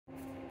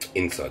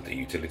Inside the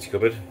utility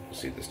cupboard, you'll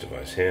see this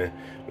device here,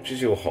 which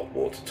is your hot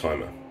water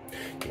timer.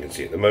 You can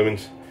see at the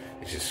moment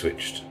it is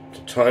switched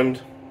to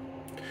timed.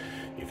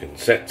 You can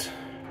set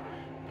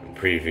and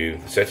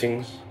preview the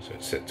settings, so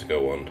it's set to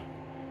go on.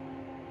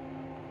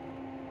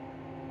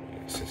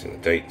 Setting the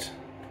date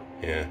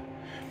here.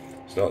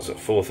 Starts at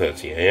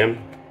 4:30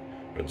 AM,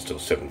 runs till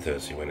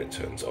 7:30 when it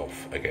turns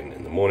off again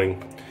in the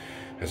morning.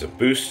 Has a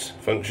boost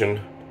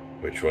function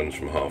which runs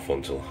from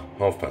 1:30 till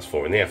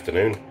 4:30 in the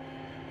afternoon,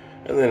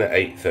 and then at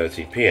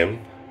 8:30 PM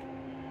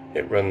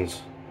it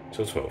runs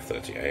till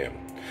 12:30 AM.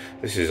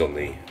 This is on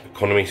the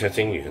economy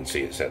setting, you can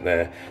see it set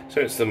there,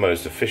 so it's the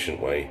most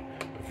efficient way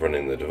of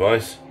running the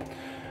device.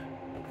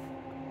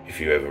 If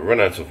you ever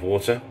run out of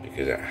water,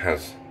 because it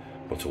has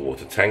got a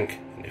water tank,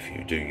 and if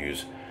you do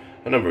use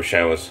a number of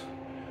showers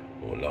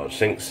or large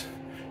sinks,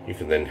 you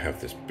can then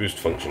have this boost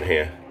function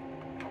here.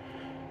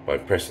 By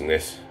pressing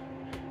this,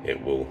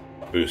 it will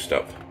boost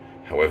up.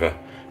 However,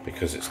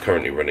 because it's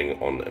currently running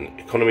on an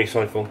economy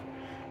cycle,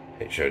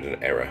 it showed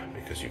an error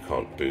because you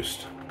can't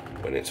boost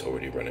when it's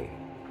already running.